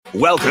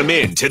Welcome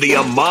in to the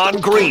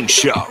Amon Green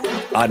Show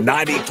on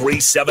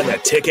 93.7 The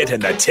Ticket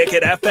and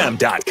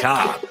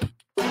theticketfm.com.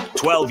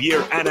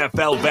 12-year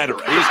NFL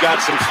veteran. He's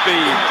got some speed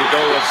to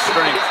go with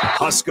strength.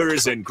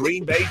 Huskers and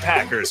Green Bay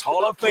Packers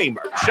Hall of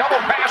Famer. Shovel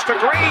pass to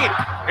Green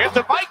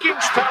into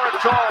Vikings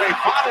territory.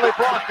 Finally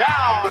brought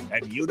down.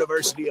 And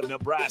University of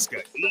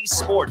Nebraska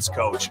eSports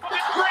coach.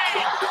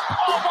 Green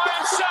all by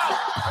himself.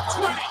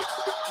 20,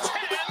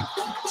 10,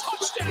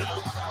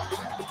 touchdown.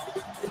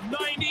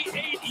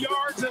 98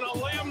 yards and a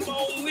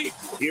Lambeau leap.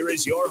 Here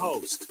is your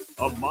host,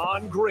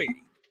 Amon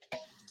Green.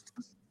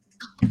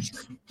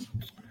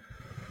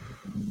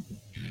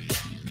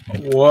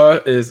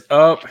 What is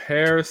up,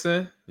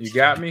 Harrison? You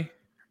got me?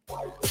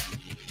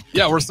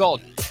 Yeah, we're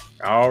solid.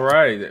 All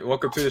right.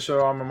 Welcome to the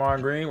show. I'm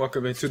Amon Green.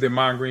 Welcome to the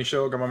Amon Green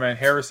Show. Got my man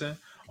Harrison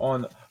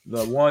on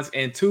the ones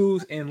and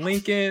twos in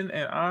Lincoln,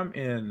 and I'm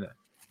in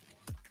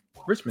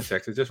Richmond,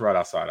 Texas, just right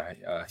outside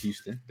of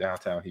Houston,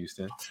 downtown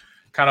Houston.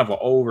 Kind of an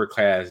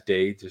overcast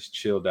day, just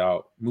chilled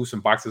out, move some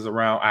boxes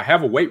around. I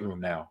have a weight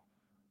room now.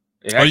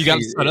 You got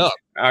it set up.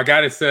 I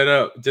got it set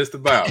up just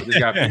about. Just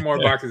got a few more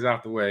boxes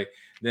out the way.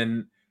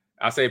 Then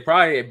I'll say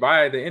probably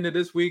by the end of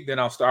this week, then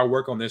I'll start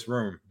work on this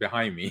room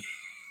behind me.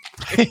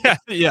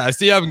 Yeah. I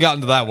see you haven't gotten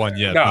to that one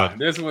yet. No,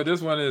 this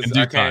one is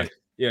time.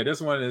 Yeah,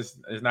 this one is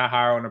not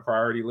higher on the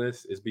priority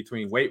list. It's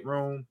between weight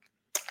room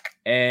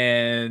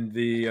and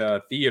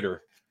the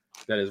theater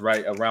that is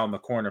right around the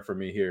corner for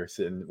me here,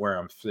 where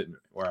I'm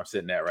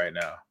sitting at right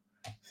now.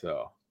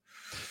 So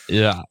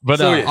yeah, but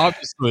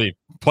obviously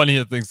plenty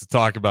of things to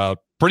talk about.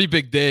 Pretty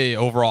big day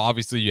overall.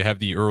 Obviously, you have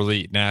the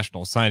early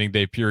National Signing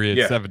Day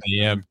period, 7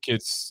 a.m.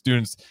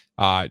 Students,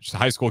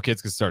 high school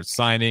kids can start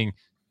signing.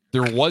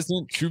 There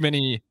wasn't too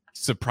many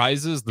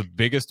surprises. The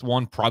biggest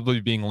one probably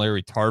being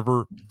Larry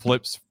Tarver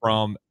flips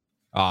from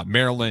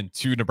Maryland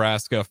to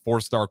Nebraska,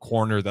 4-star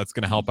corner. That's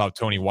going to help out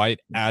Tony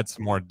White, add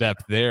some more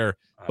depth there.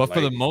 But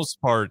for the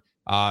most part,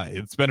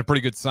 it's been a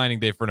pretty good signing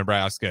day for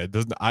Nebraska.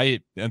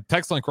 And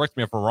Textline, correct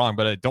me if we're wrong,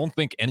 but I don't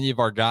think any of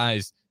our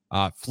guys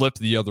flipped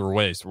the other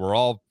way. So we're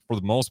all, for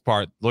the most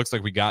part, looks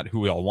like we got who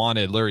we all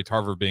wanted. Larry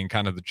Tarver being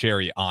kind of the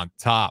cherry on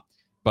top.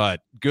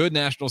 But good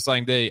National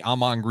Signing Day.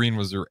 Amon Green,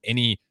 was there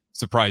any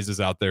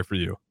surprises out there for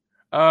you?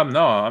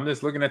 No, I'm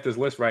just looking at this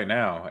list right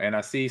now, and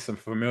I see some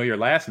familiar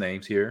last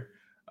names here.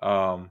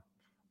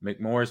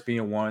 McMorris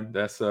being one.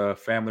 That's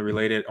family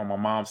related on my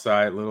mom's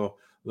side. Little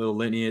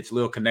lineage,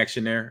 little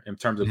connection there in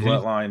terms of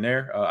bloodline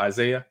there.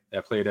 Isaiah,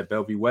 that played at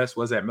Bellevue West,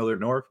 was at Millard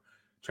North,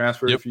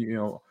 transferred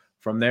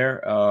from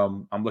there.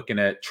 I'm looking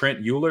at Trent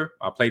Euler.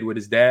 I played with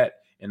his dad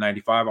in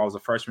 '95. I was a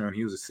freshman when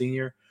he was a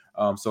senior.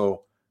 Todd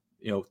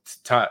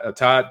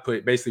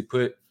put his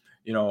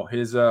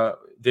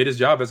did his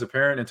job as a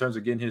parent in terms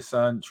of getting his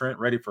son Trent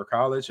ready for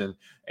college and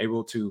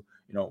able to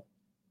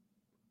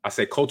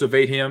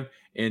cultivate him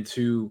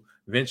into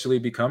eventually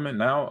becoming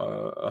now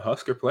a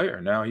Husker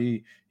player. Now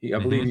I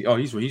believe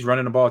he's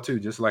running the ball too,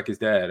 just like his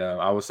dad.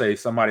 I would say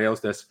somebody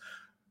else that's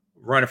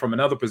running from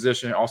another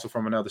position, also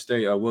from another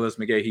state. Willis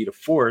McGahee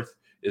IV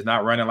is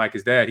not running like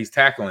his dad. He's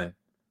tackling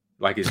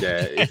like his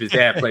dad. If his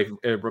dad played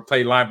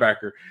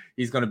linebacker,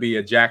 he's going to be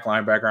a jack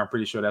linebacker. I'm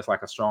pretty sure that's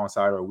like a strong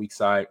side or a weak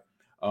side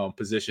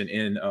position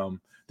in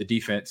the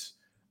defense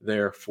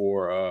there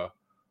for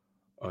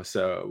what's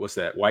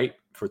that? White,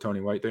 for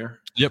Tony White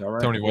there. Yep,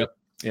 right? Tony White.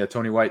 Yeah,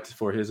 Tony White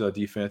for his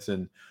defense,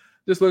 and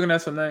just looking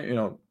at some,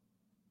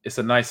 it's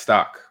a nice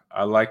stock.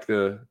 I like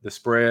the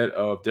spread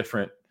of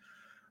different.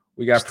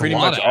 We got pretty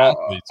much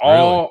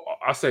all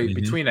I'll say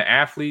between the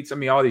athletes. I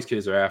mean, all these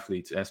kids are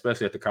athletes, and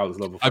especially at the college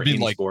level. I've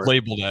been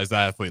labeled as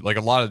athlete. Like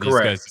a lot of these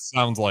guys, it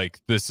sounds like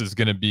this is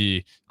going to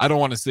be, I don't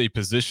want to say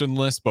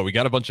positionless, but we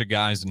got a bunch of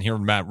guys, and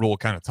hearing Matt Rule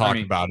kind of talk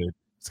about it,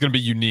 it's going to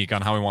be unique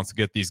on how he wants to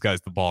get these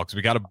guys the ball. Because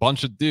we got a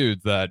bunch of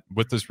dudes that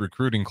with this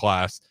recruiting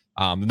class,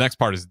 the next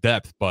part is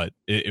depth, but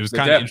it was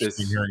kind of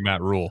interesting hearing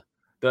Matt Rule.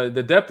 The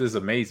depth is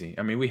amazing.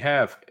 I mean, we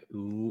have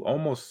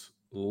almost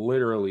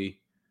literally,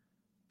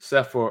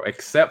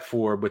 except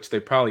for which they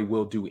probably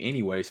will do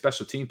anyway,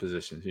 special team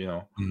positions,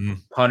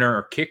 punter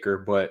or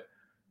kicker,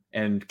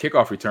 and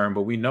kickoff return.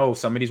 But we know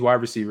some of these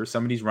wide receivers,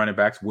 some of these running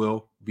backs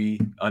will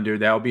be under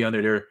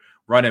their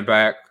running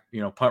back,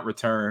 punt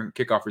return,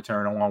 kickoff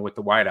return, along with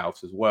the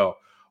wideouts as well.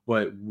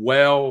 But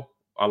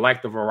I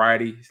like the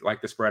variety,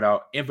 like the spread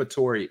out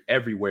inventory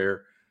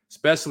everywhere,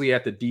 especially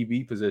at the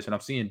DB position. I'm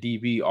seeing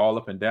DB all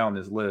up and down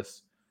this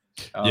list.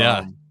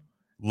 A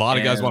lot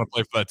of guys want to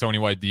play for that Tony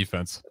White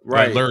defense.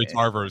 Right. Larry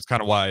Tarver is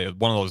kind of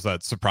one of those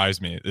that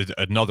surprised me.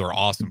 Another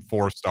awesome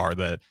 4-star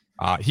that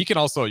he can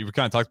also, you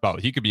kind of talked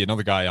about, he could be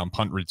another guy on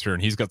punt return.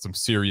 He's got some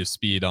serious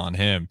speed on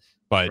him.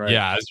 But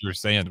yeah, as you were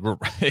saying,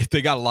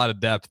 they got a lot of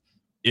depth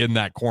in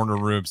that corner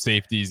room,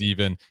 safeties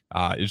even.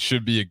 It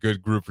should be a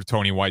good group for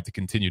Tony White to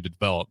continue to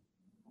develop.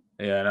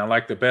 Yeah, and I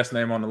like the best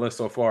name on the list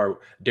so far,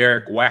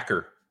 Derek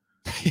Wacker.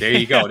 There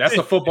you go. That's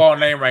a football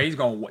name, right? He's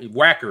going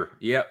Wacker.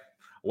 Yep.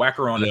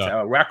 Whacker on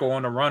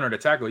the run or the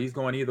tackle. He's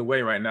going either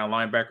way right now,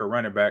 linebacker,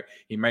 running back.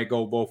 He may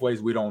go both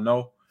ways. We don't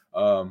know.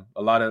 A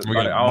lot of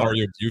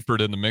Mario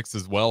Buford in the mix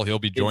as well. He'll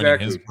be joining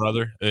his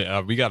brother.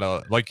 We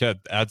gotta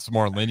add some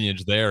more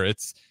lineage there.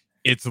 It's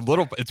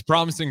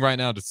promising right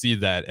now to see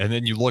that. And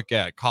then you look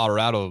at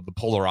Colorado, the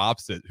polar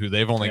opposite, who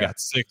they've only got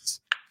 6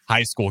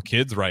 high school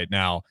kids right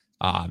now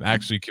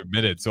actually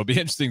committed. So it'll be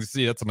interesting to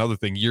see. That's another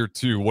thing. Year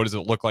 2, what does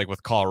it look like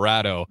with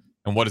Colorado,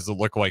 and what does it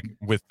look like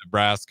with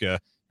Nebraska?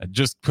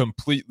 Just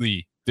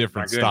completely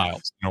different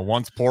styles.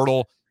 One's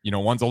portal.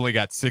 One's only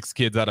got 6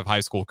 kids out of high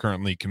school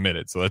currently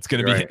committed. So that's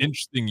going to be an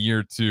interesting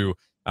year 2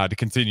 to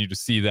continue to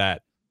see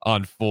that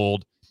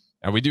unfold.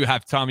 And we do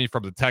have Tommy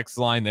from the text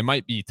line. They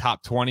might be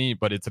top 20,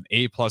 but it's an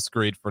A+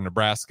 grade for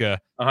Nebraska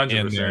 100%.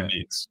 and their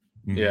needs.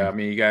 Mm-hmm. Yeah, I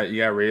mean, you got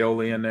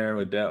Raioli in there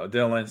with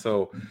Dylan.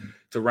 So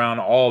to round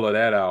all of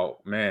that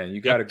out, man,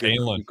 you got a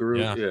good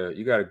group. Yeah,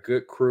 you got a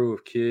good crew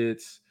of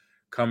kids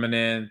coming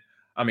in.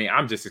 I mean,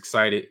 I'm just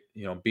excited,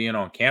 being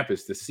on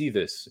campus to see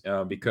this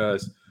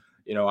because,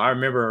 I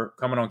remember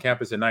coming on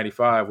campus in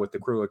 '95 with the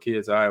crew of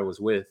kids I was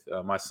with,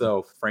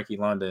 myself, Frankie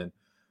London,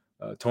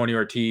 Tony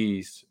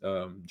Ortiz,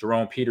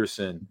 Jerome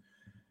Peterson,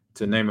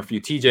 to name a few,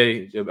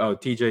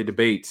 TJ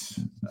Debates,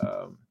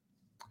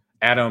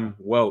 Adam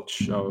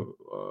Welch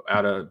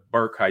out of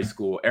Burke High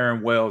School,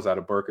 Aaron Wells out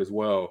of Burke as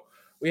well.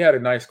 We had a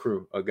nice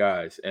crew of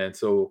guys. And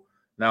so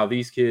now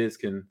these kids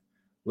can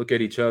look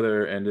at each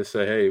other and just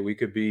say, hey,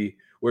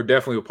 we're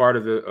definitely a part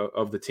of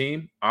the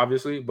team,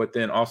 obviously, but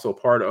then also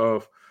part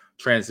of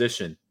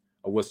transition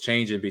of what's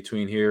changing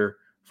between here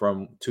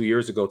from 2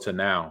 years ago to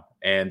now.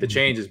 And the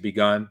change has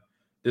begun.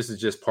 This is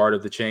just part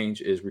of the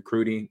change, is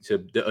recruiting,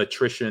 to the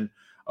attrition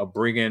of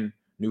bringing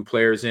new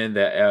players in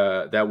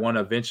that want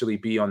to eventually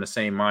be on the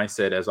same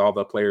mindset as all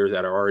the players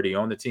that are already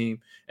on the team,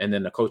 and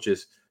then the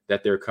coaches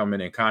that they're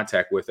coming in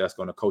contact with that's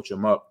going to coach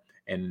them up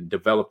and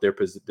develop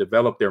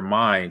their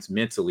minds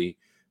mentally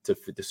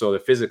so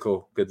the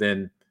physical could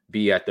then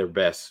be at their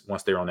best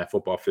once they're on that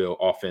football field,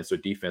 offense or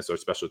defense or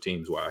special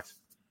teams wise.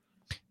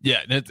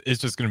 Yeah, it's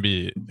just going to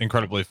be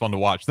incredibly fun to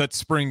watch. That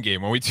spring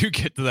game, when we do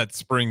get to that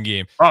spring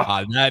game,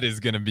 that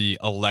is going to be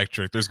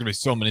electric. There's going to be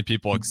so many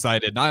people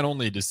excited, not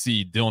only to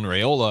see Dylan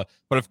Raiola,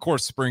 but of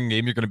course, spring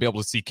game, you're going to be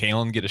able to see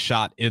Kalen get a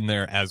shot in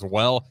there as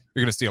well.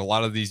 You're going to see a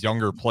lot of these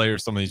younger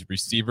players, some of these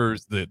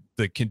receivers, the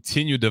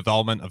continued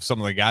development of some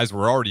of the guys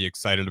we're already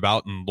excited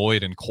about, and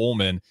Lloyd and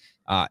Coleman.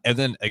 And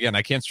then, again,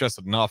 I can't stress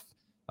enough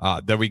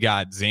that we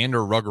got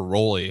Xander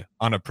Ruggeroli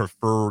on a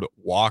preferred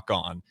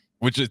walk-on,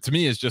 which to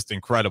me is just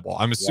incredible.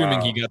 I'm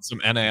assuming he got some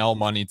NIL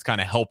money to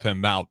kind of help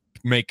him out,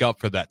 make up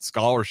for that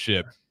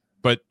scholarship.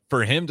 But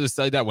for him to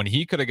say that when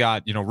he could have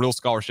got, real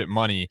scholarship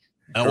money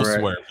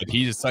elsewhere, but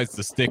he decides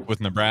to stick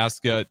with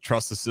Nebraska,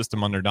 trust the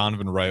system under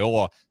Donovan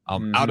Raiola,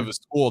 out of a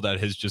school that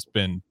has just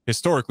been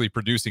historically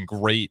producing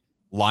great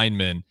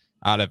linemen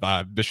out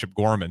of Bishop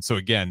Gorman. So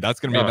again,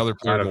 that's going to be another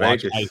player to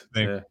watch. I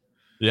think,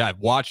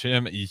 watch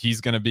him. He's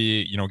going to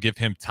be, give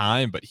him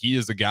time, but he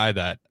is a guy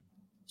that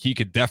he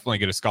could definitely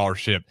get a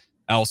scholarship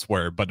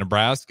elsewhere. But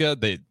Nebraska,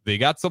 they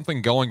got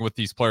something going with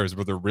these players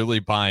where they're really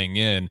buying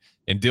in.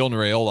 And Dylan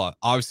Raiola,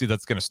 obviously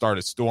that's going to start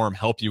a storm,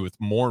 help you with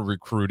more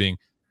recruiting.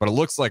 But it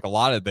looks like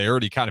they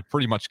already kind of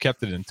pretty much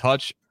kept it in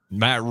touch.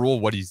 Matt Rule,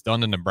 what he's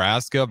done in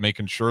Nebraska,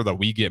 making sure that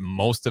we get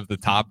most of the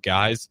top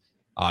guys,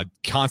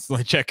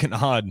 constantly checking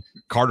on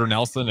Carter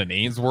Nelson and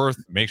Ainsworth,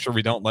 make sure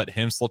we don't let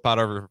him slip out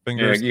of our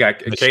fingers. Yeah,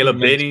 you got Caleb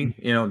Benning,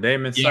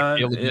 Damon's son,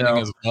 Caleb Benning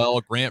as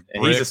well. Grant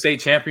Brick. He's a state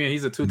champion.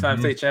 He's a 2-time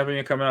state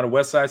champion coming out of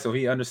Westside, so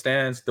he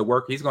understands the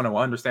work. He's going to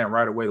understand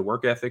right away the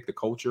work ethic, the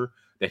culture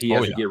that he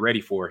has to get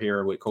ready for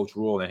here with Coach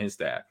Rule and his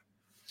staff.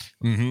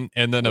 And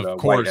then, of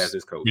course,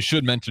 we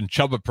should mention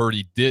Chubba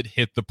Purdy did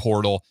hit the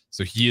portal,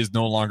 so he is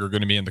no longer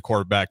going to be in the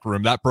quarterback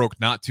room. That broke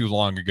not too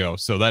long ago,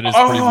 so that is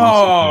pretty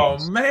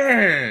recent.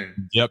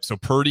 Man. Yep, so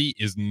Purdy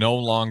is no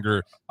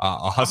longer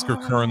a Husker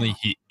currently.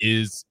 He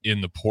is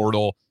in the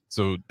portal,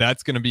 so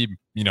that's going to be,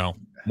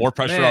 more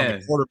pressure on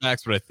the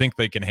quarterbacks, but I think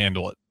they can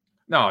handle it.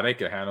 No, they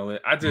can handle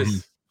it. I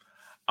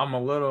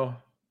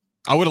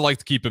would have liked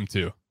to keep him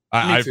too.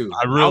 Me too.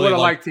 I really would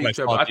have liked to keep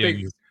Chubba. I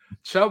think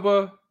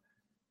Chubba,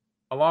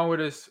 along with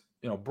his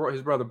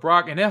brother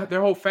Brock and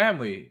their whole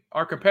family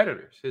are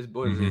competitors. His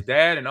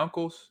dad and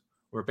uncles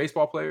were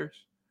baseball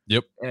players.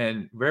 Yep.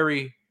 And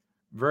very,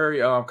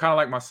 very kind of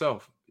like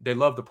myself. They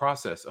love the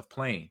process of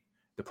playing,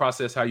 the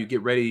process, how you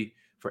get ready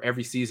for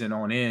every season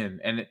on in.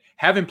 And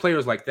having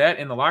players like that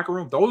in the locker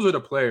room, those are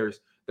the players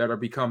that are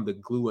become the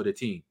glue of the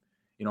team.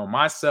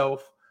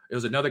 Myself, it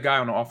was another guy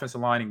on the offensive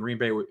line in Green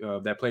Bay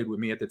that played with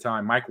me at the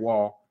time, Mike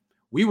Wall.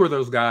 We were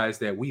those guys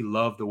that we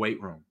loved the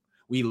weight room.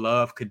 We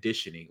love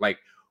conditioning. Like,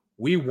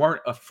 we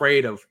weren't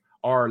afraid of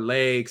our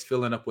legs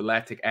filling up with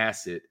lactic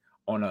acid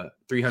on a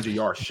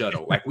 300-yard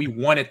shuttle. Like, we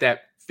wanted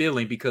that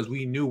feeling because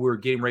we knew we were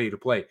getting ready to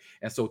play.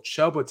 And so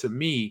Chubba, to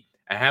me,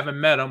 I haven't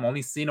met him,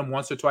 only seen him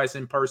once or twice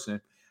in person.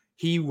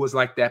 He was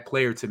like that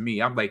player to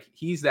me. I'm like,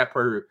 he's that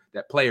player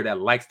that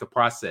likes the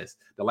process,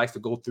 that likes to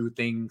go through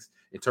things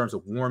in terms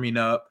of warming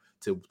up,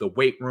 to the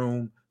weight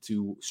room,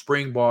 to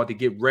spring ball, to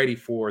get ready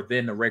for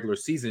then the regular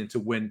season, to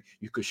when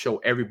you could show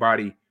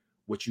everybody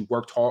what you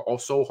worked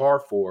so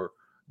hard for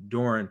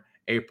during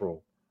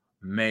April,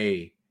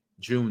 May,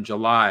 June,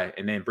 July,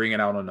 and then bring it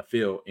out on the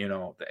field.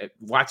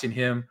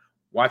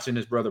 Watching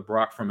his brother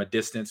Brock from a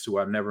distance, who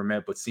I've never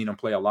met, but seen him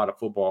play a lot of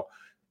football,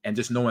 and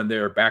just knowing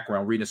their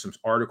background, reading some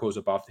articles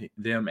about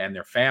them and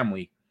their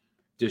family.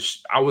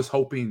 I was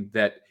hoping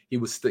that he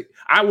would stick.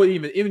 I would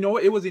even though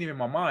it wasn't even in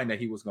my mind that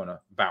he was going to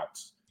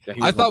bounce.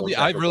 I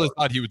really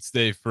thought he would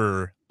stay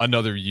for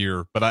another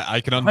year, but I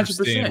can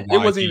understand. 100%. It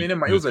wasn't even in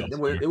my.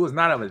 It was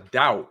not of a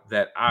doubt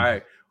that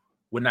I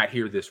would not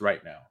hear this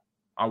right now.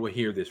 I would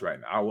hear this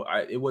right now.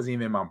 It wasn't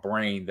even in my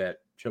brain that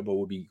Chubba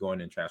would be going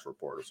in transfer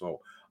portal.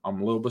 So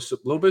I'm a little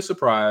bit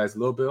surprised, a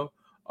little bit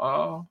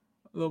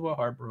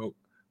heartbroken.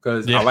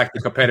 Because I like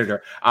the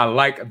competitor. I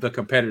like the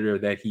competitor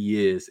that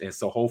he is. And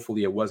so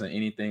hopefully it wasn't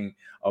anything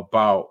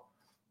about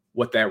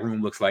what that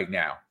room looks like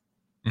now,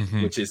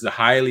 which is a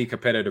highly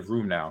competitive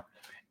room now.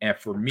 And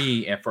for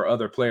me and for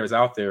other players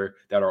out there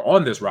that are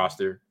on this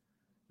roster,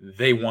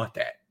 they want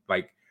that.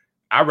 Like,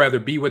 I'd rather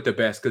be with the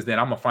best, because then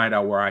I'm going to find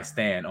out where I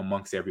stand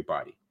amongst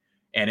everybody.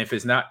 And if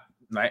it's not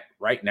like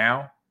right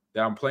now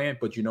that I'm playing,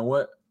 but you know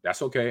what?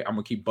 That's okay. I'm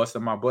going to keep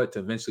busting my butt to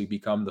eventually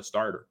become the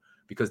starter.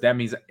 Because that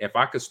means if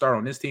I could start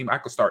on this team, I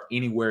could start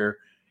anywhere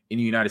in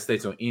the United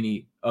States or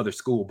any other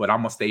school, but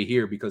I'm going to stay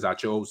here because I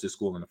chose this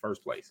school in the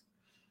first place.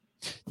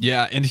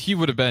 Yeah, and he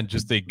would have been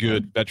just a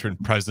good veteran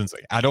presence.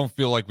 I don't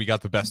feel like we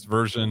got the best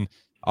version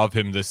of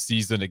him this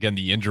season. Again,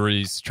 the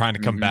injuries, trying to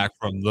come back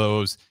from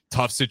those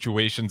tough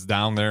situations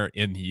down there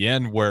in the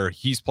end, where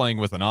he's playing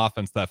with an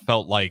offense that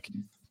felt like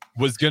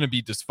was going to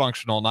be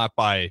dysfunctional, not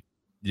by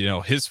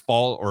his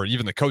fault or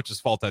even the coach's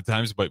fault at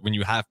times, but when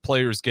you have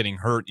players getting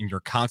hurt and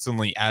you're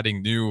constantly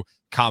adding new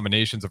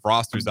combinations of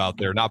rosters out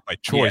there, not by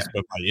choice,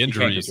 but by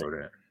injuries,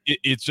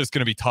 it's just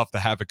going to be tough to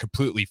have a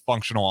completely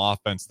functional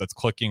offense that's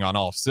clicking on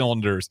all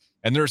cylinders.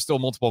 And there are still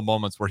multiple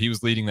moments where he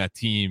was leading that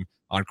team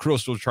on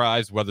crucial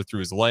tries, whether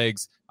through his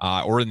legs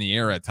or in the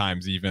air at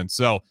times even.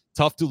 So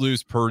tough to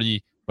lose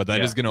Purdy, but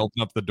that is going to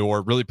open up the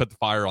door, really put the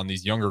fire on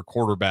these younger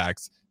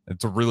quarterbacks and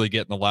to really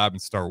get in the lab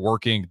and start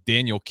working.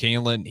 Daniel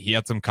Kalen, he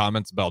had some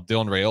comments about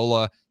Dylan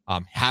Raiola.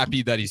 I'm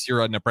happy that he's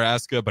here at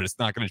Nebraska, but it's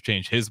not going to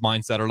change his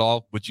mindset at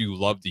all, which you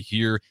love to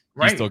hear.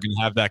 He's still going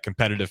to have that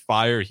competitive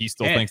fire. He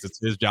still thinks it's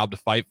his job to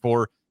fight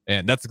for,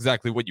 and that's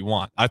exactly what you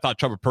want. I thought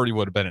Chubba Purdy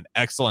would have been an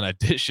excellent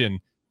addition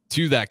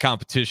to that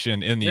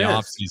competition in the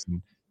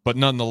offseason, but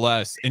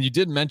nonetheless, and you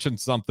did mention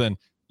something,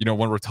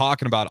 when we're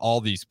talking about all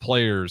these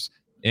players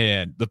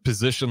and the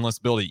positionless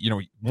ability,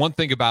 one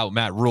thing about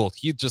Matt Rule,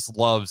 he just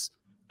loves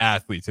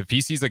athletes. If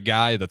he sees a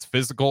guy that's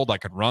physical,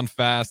 that can run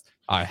fast,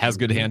 has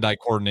good hand-eye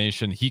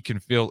coordination, he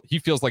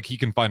feels like he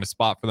can find a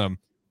spot for them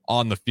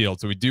on the field.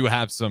 So we do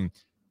have some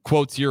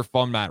quotes here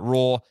from Matt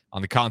Rule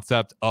on the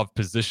concept of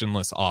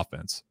positionless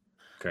offense.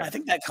 Okay. I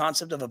think that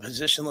concept of a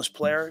positionless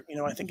player,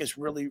 I think is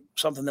really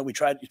something that we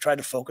tried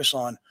to focus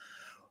on.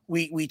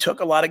 We took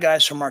a lot of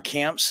guys from our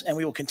camps, and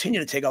we will continue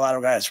to take a lot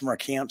of guys from our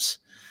camps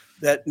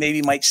that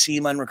maybe might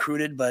seem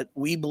unrecruited, but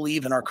we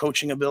believe in our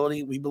coaching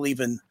ability. We believe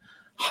in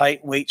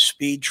height, weight,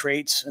 speed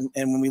traits. And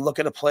when we look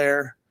at a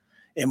player,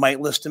 it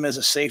might list him as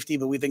a safety,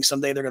 but we think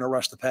someday they're going to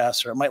rush the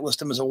passer. It might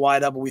list him as a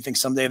wide up, but we think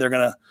someday they're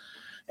going to.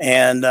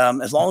 And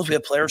as long as we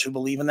have players who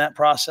believe in that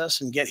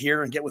process and get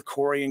here and get with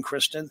Corey and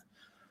Kristen,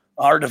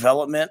 our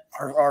development,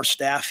 our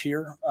staff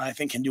here, I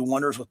think can do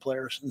wonders with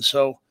players. And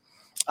so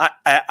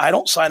I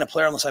don't sign a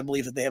player unless I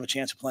believe that they have a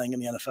chance of playing in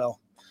the NFL.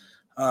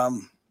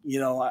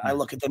 I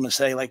look at them and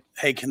say, like,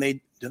 hey,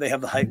 do they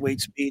have the height,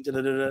 weight, speed?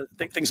 I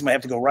think things might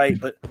have to go right,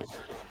 but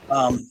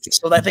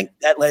so I think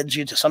that led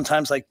you to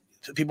sometimes, like,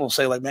 people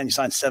say, like, man, you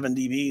signed 7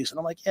 DBs. And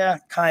I'm like, yeah,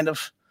 kind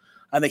of.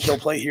 I think he'll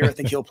play here. I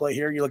think he'll play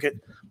here. You look at,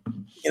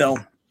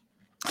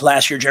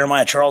 last year,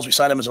 Jeremiah Charles, we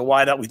signed him as a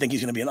wideout. We think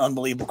he's going to be an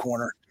unbelievable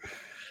corner.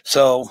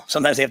 So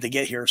sometimes they have to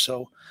get here.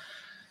 So,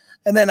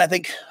 and then I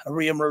think a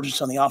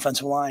reemergence on the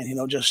offensive line,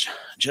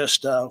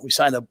 we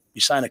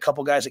signed a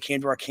couple guys that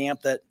came to our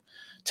camp that,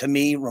 to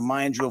me,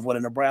 remind you of what a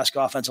Nebraska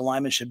offensive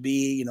lineman should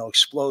be,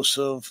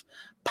 explosive,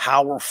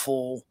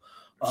 powerful,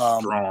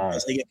 strong.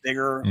 As they get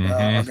bigger,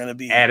 are going to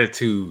be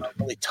attitude,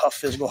 really tough,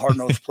 physical,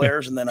 hard-nosed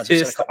players. And then, as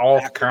I said, all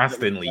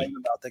constantly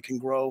that can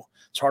grow.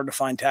 It's hard to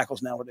find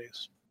tackles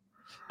nowadays.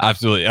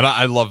 Absolutely. And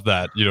I love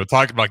that,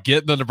 talking about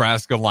getting the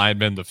Nebraska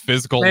linemen, the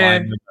physical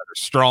linemen that are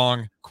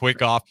strong,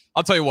 quick off.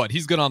 I'll tell you what,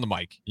 he's good on the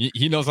mic.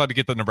 He knows how to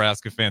get the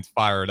Nebraska fans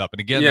fired up. And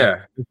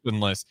again,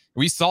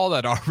 we saw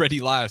that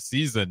already last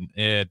season.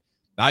 And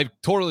I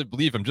totally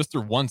believe him just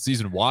through one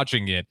season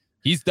watching it.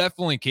 He's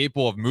definitely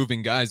capable of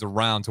moving guys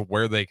around to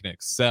where they can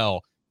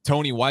excel.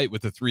 Tony White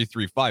with the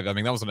 3-3-5. I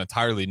mean, that was an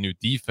entirely new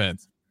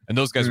defense, and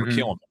those guys were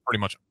killing pretty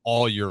much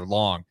all year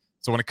long.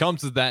 So when it comes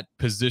to that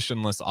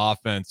positionless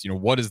offense,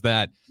 what does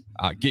that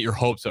get your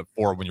hopes up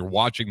for when you're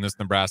watching this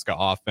Nebraska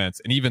offense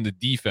and even the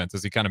defense?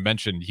 As he kind of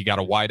mentioned, he got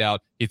a wide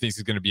out. He thinks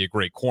he's going to be a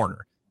great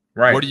corner.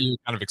 Right. What are you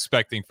kind of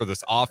expecting for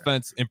this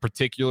offense in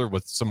particular,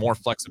 with some more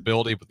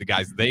flexibility with the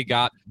guys they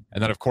got?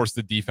 And then, of course,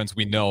 the defense,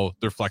 we know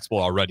they're flexible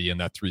already in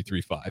that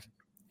 3-3-5.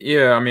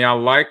 Yeah, I mean, I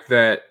like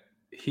that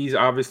he's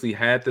obviously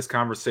had this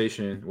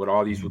conversation with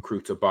all these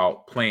recruits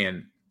about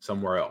playing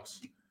somewhere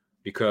else,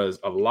 because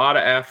a lot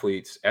of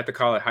athletes at the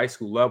college, high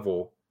school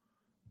level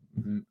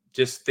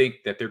just think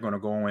that they're going to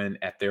go in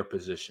at their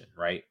position,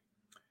 right?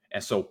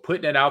 And so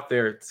putting it out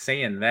there,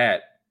 saying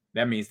that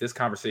means this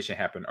conversation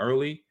happened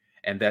early,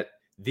 and that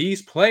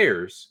these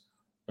players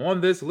on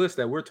this list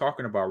that we're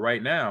talking about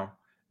right now,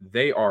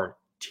 they are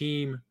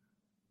team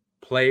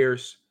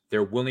players.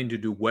 They're willing to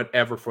do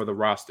whatever for the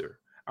roster.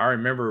 I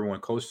remember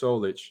when Coach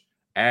Solich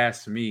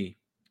asked me,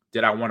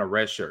 did I want a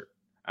red shirt?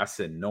 I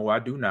said, no, I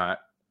do not.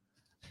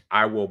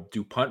 I will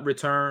do punt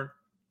return,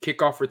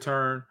 kickoff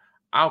return.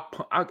 I'll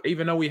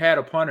even though we had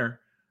a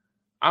punter,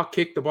 I'll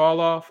kick the ball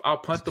off. I'll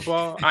punt the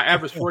ball. I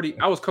averaged 40.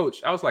 I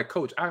was like,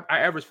 Coach, I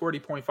averaged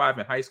 40.5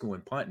 in high school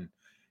in punting.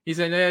 He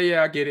said,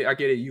 yeah, I get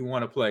it. You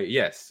want to play.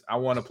 Yes, I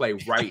want to play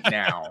right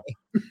now.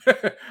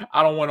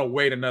 I don't want to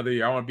wait another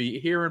year. I want to be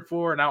here in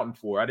 4 and out in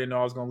 4. I didn't know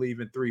I was going to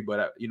leave in 3,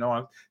 but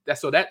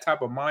that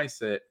type of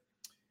mindset,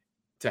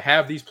 to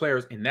have these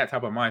players in that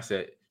type of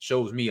mindset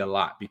shows me a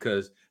lot,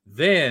 because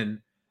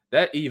then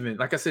that, even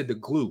like I said, the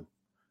glue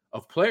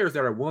of players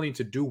that are willing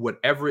to do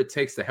whatever it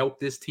takes to help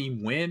this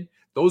team win.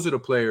 Those are the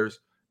players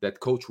that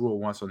Coach Rule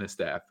wants on his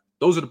staff.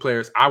 Those are the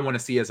players I want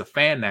to see as a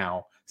fan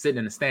now sitting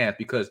in the stands,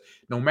 because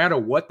no matter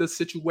what the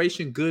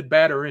situation, good,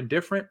 bad, or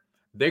indifferent,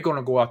 they're going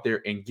to go out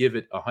there and give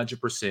it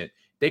 100%.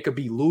 They could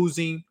be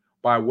losing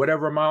by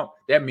whatever amount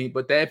that means,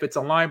 but if it's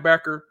a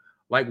linebacker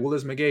like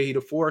Willis McGahee,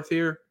 the fourth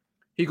here,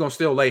 he's going to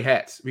still lay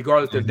hats,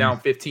 regardless if they're down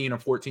 15 or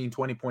 14,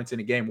 20 points in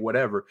the game or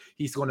whatever.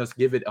 He's going to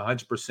give it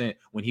 100%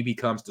 when he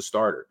becomes the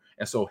starter.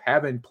 And so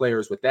having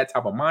players with that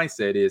type of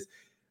mindset is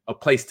a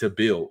place to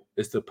build.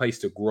 It's the place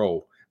to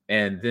grow.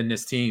 And then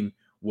this team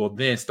will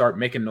then start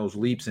making those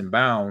leaps and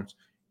bounds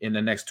in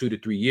the next 2 to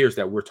 3 years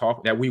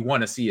that we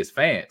want to see as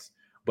fans.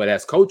 But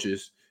as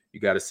coaches, you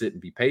got to sit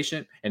and be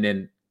patient. And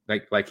then,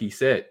 like he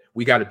said,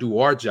 we got to do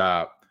our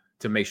job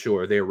to make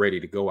sure they're ready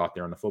to go out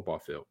there on the football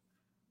field.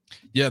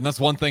 Yeah, and that's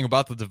one thing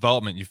about the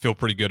development you feel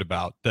pretty good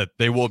about, that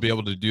they will be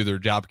able to do their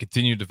job,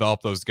 continue to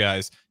develop those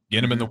guys,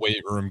 get them in the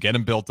weight room, get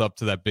them built up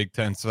to that Big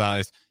Ten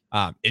size.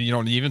 And,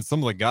 even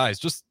some of the guys,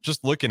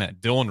 just looking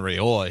at Dylan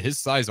Raiola, his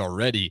size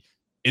already,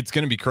 it's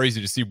going to be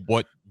crazy to see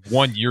what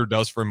 1 year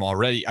does for him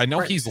already. I know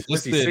he's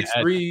listed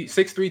 6'3",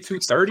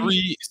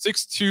 230,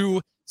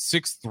 6'2",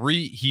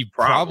 6'3". He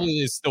probably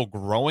is still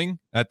growing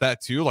at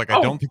that too. Like,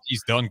 I don't think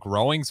he's done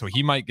growing. So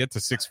he might get to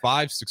 6'5",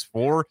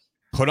 6'4",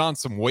 put on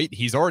some weight.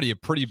 He's already a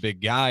pretty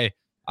big guy.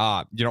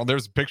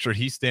 There's a picture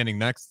he's standing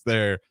next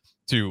there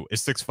to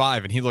is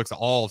 6'5", and he looks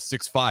all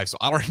 6'5". So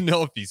I don't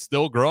know if he's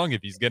still growing,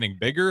 if he's getting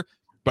bigger,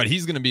 but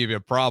he's going to be a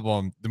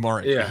problem the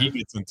more he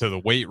gets into the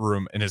weight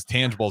room, and his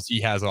tangibles he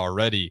has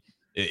already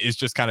is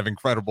just kind of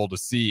incredible to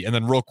see. And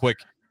then real quick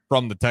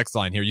from the text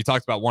line here, you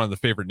talked about one of the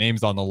favorite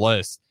names on the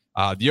list.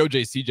 The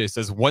OJCJ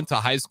says, went to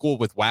high school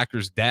with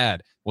Wacker's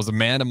dad, was a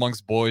man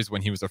amongst boys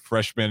when he was a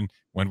freshman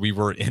when we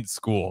were in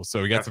school.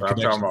 So we got some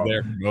connections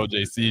there from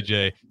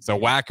OJCJ. So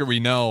Wacker, we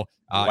know.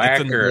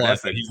 Wacker,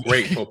 that's a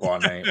great football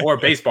name or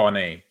baseball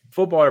name.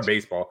 Football or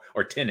baseball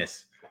or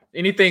tennis.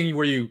 Anything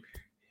where you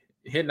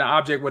hitting an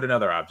object with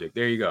another object.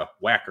 There you go.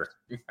 Wacker.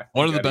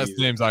 One of the best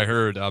names I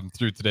heard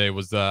through today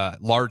was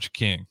Large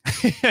King.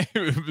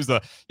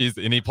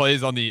 He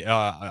plays on the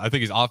I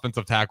think he's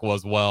offensive tackle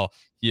as well.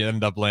 He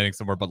ended up landing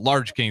somewhere, but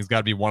Large King's got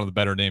to be one of the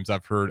better names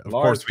I've heard. Of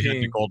course, we had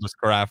Nicolas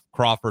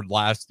Crawford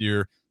last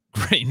year.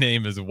 Great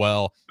name as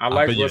well. I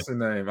like what's the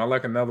name? I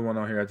like another one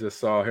on here I just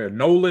saw here.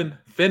 Nolan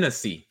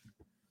Fennessy.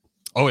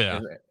 Oh yeah.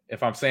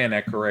 If I'm saying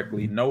that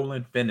correctly,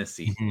 Nolan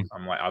Fennessy.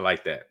 I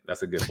like that.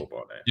 That's a good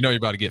football name. You're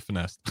about to get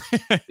finessed.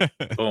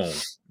 Boom.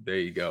 There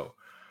you go.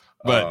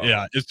 But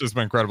yeah, it's just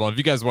been incredible. If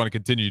you guys want to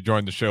continue to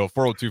join the show,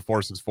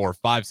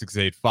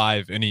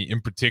 402-464-5685. Any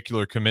in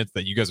particular commits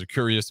that you guys are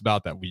curious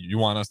about that you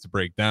want us to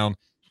break down,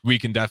 we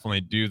can definitely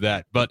do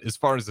that. But as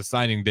far as the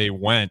signing day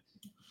went,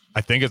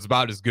 I think it's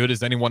about as good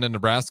as anyone in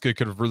Nebraska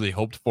could have really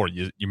hoped for.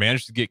 You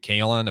managed to get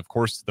Kalen, of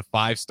course, the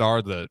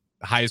 5-star, the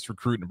highest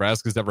recruit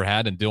Nebraska's ever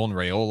had, and Dylan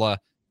Raiola.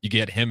 You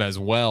get him as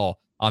well,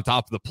 on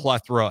top of the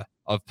plethora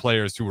of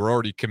players who were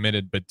already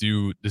committed but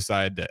do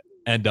decide to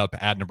end up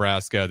at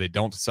Nebraska. They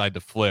don't decide to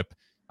flip.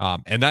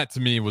 And that to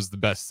me was the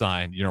best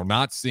sign.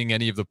 Not seeing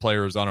any of the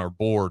players on our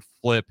board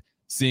flip,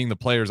 seeing the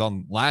players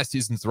on last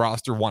season's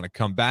roster want to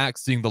come back,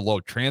 seeing the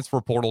low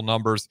transfer portal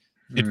numbers.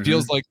 It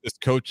feels like this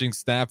coaching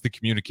staff, the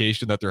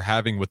communication that they're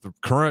having with the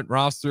current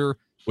roster,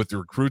 with the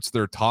recruits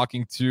they're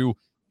talking to,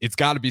 it's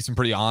got to be some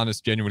pretty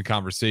honest, genuine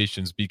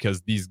conversations,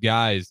 because these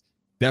guys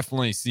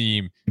definitely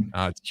seem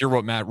to hear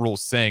what Matt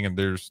Rule's saying, and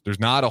there's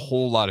not a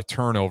whole lot of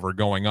turnover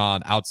going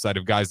on outside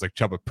of guys like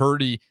Chubba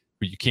Purdy,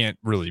 who you can't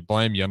really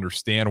blame. You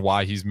understand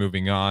why he's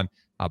moving on.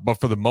 But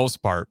for the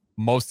most part,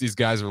 most of these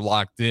guys are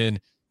locked in.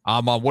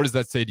 Amon, what does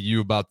that say to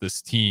you about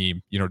this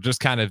team? Just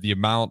kind of the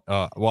amount,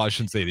 I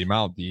shouldn't say the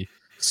amount, the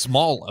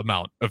small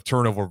amount of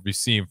turnover we've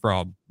seen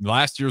from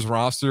last year's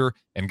roster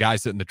and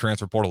guys hitting the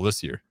transfer portal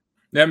this year.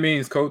 That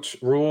means Coach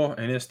Rule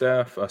and his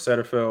staff,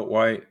 Satterfield,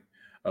 White,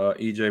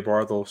 EJ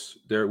Bartels,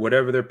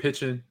 whatever they're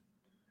pitching,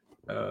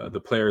 the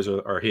players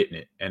are hitting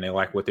it, and they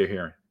like what they're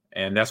hearing.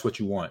 And that's what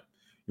you want.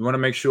 You want to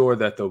make sure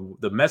that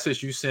the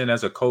message you send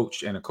as a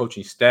coach and a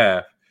coaching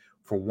staff,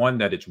 for one,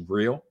 that it's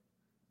real,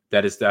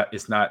 that it's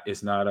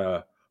not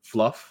a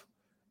fluff,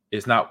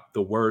 it's not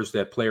the words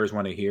that players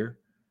want to hear.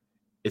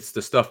 It's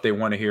the stuff they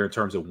want to hear in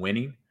terms of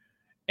winning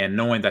and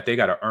knowing that they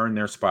got to earn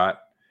their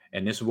spot.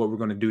 And this is what we're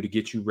going to do to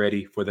get you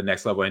ready for the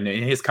next level. And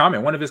in his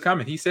comment, one of his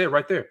comments, he said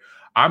right there,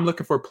 I'm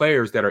looking for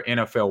players that are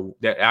NFL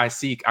that I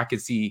can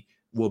see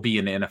will be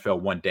in the NFL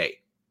one day.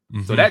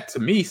 Mm-hmm. So that to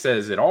me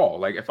says it all.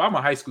 Like if I'm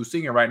a high school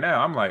senior right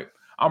now, I'm like,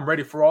 I'm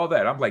ready for all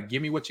that. I'm like,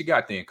 give me what you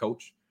got then,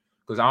 coach.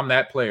 Because I'm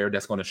that player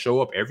that's going to show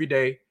up every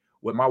day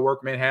with my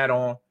workman hat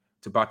on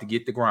to about to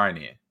get the grind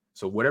in.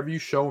 So whatever you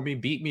show me,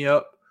 beat me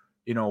up,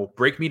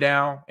 break me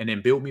down and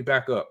then build me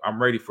back up. I'm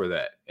ready for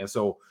that. And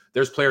so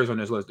there's players on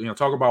this list.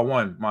 Talk about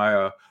one,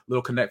 my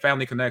little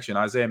family connection,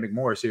 Isaiah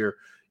McMorris here.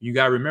 You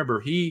got to remember,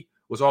 he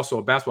was also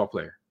a basketball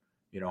player.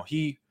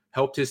 He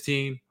helped his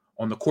team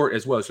on the court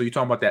as well. So you're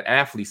talking about that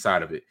athlete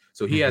side of it.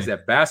 So he has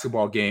that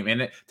basketball game.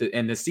 And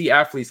to see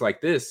athletes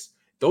like this,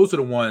 those are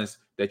the ones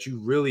that you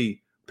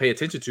really pay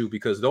attention to,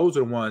 because those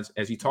are the ones,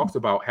 as he talks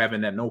about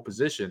having that no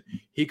position,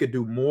 he could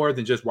do more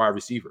than just wide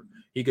receiver.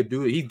 He's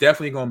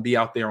definitely going to be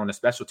out there on the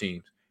special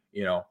teams,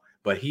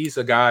 but he's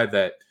a guy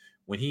that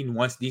when he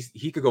wants these,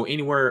 he could go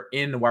anywhere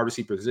in the wide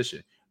receiver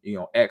position,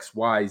 X,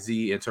 Y,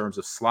 Z in terms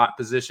of slot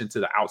position to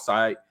the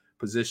outside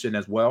position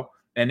as well.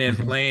 And then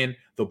playing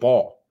the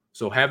ball.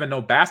 So having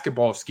no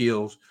basketball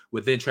skills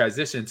would then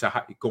transition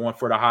to going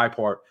for the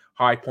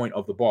high point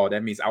of the ball.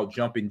 That means out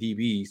jumping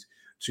DBs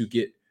to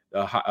get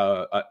a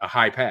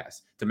high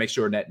pass to make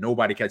sure that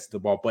nobody catches the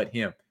ball but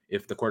him.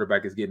 If the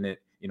quarterback is getting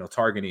it,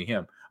 targeting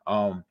him,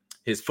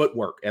 his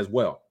footwork as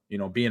well,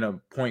 being a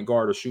point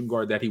guard or shooting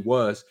guard that he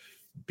was,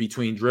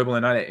 between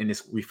dribbling on it and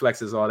his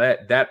reflexes, all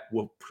that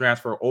will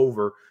transfer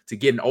over to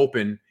getting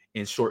open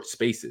in short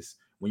spaces.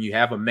 When you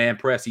have a man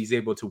press, he's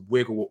able to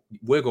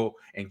wiggle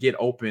and get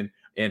open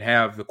and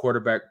have the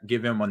quarterback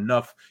give him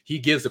enough. He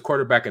gives the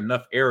quarterback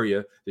enough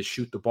area to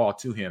shoot the ball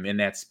to him in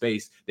that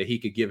space that he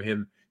could give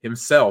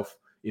himself,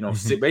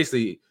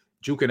 basically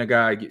juking a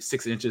guy get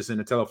 6 inches in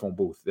the telephone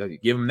booth.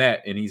 Give him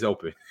that and he's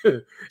open.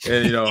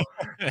 And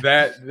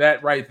that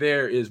right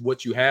there is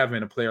what you have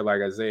in a player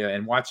like Isaiah.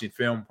 And watching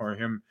film for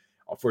him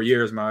for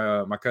years,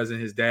 my cousin,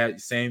 his dad,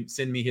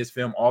 send me his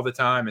film all the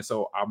time. And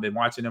so I've been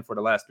watching him for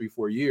the last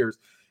 3-4 years.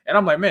 And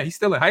I'm like, man, he's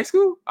still in high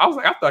school?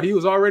 I thought he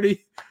was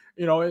already,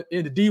 in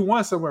the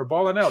D1 somewhere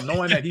balling out,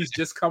 knowing that he's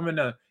just coming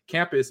to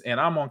campus and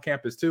I'm on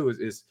campus too.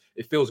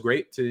 It feels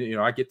great to,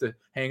 I get to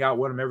hang out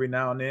with him every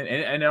now and then.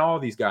 And then all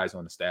these guys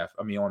on the staff,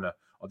 on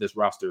this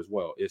roster as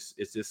well. It's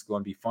just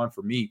going to be fun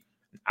for me.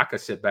 I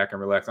could sit back and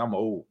relax. I'm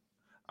old.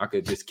 I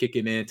could just kick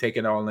it in, take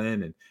it all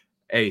in, and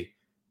hey,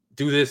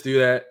 do this, do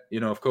that.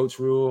 If Coach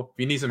Rule, if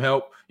you need some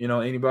help,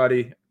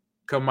 anybody,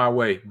 come my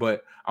way.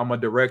 But I'm gonna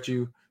direct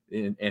you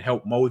and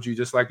help mold you,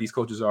 just like these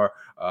coaches are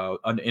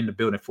in the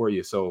building for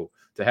you. So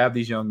to have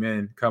these young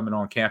men coming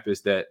on campus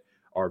that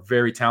are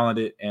very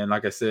talented, and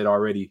like I said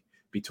already,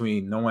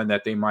 between knowing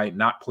that they might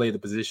not play the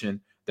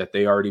position that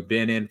they already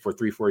been in for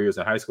 3-4 years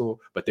in high school,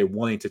 but they're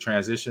willing to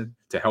transition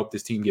to help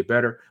this team get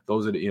better.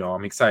 Those are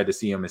I'm excited to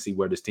see them and see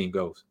where this team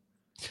goes.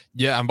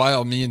 Yeah, and by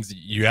all means,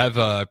 you have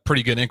a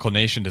pretty good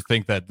inclination to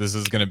think that this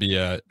is going to be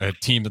a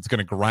team that's going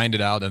to grind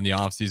it out in the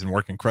offseason,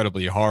 work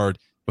incredibly hard.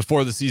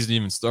 Before the season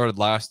even started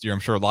last year, I'm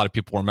sure a lot of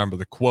people remember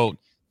the quote,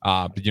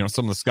 but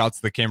some of the scouts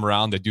that came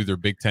around, they do their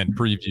Big Ten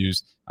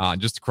previews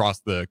just across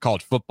the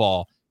college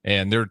football,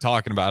 and they're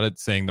talking about it,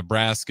 saying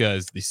Nebraska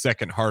is the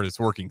second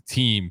hardest working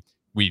team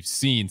we've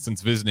seen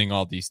since visiting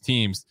all these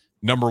teams.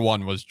 Number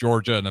one was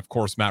Georgia. And of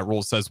course, Matt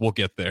Rule says we'll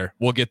get there.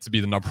 We'll get to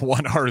be the number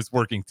one hardest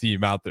working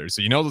team out there.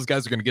 So, those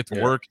guys are going to get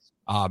to work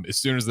as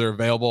soon as they're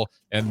available.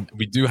 And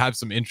we do have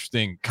some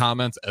interesting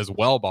comments as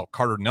well about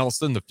Carter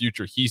Nelson, the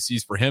future he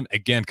sees for him.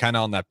 Again, kind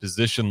of on that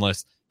position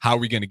list. How are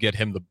we going to get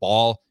him the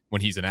ball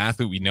when he's an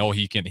athlete? We know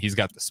he's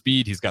got the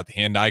speed. He's got the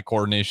hand-eye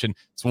coordination.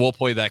 So we'll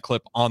play that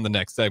clip on the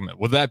next segment.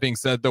 With that being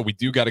said, though, we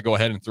do got to go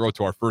ahead and throw it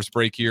to our first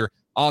break here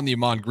on the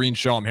Amon Green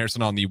Show. I'm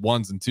Harrison on the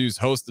ones and twos.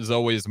 Host, as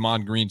always,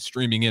 Amon Green,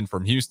 streaming in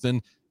from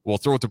Houston. We'll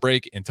throw it to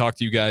break and talk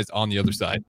to you guys on the other side.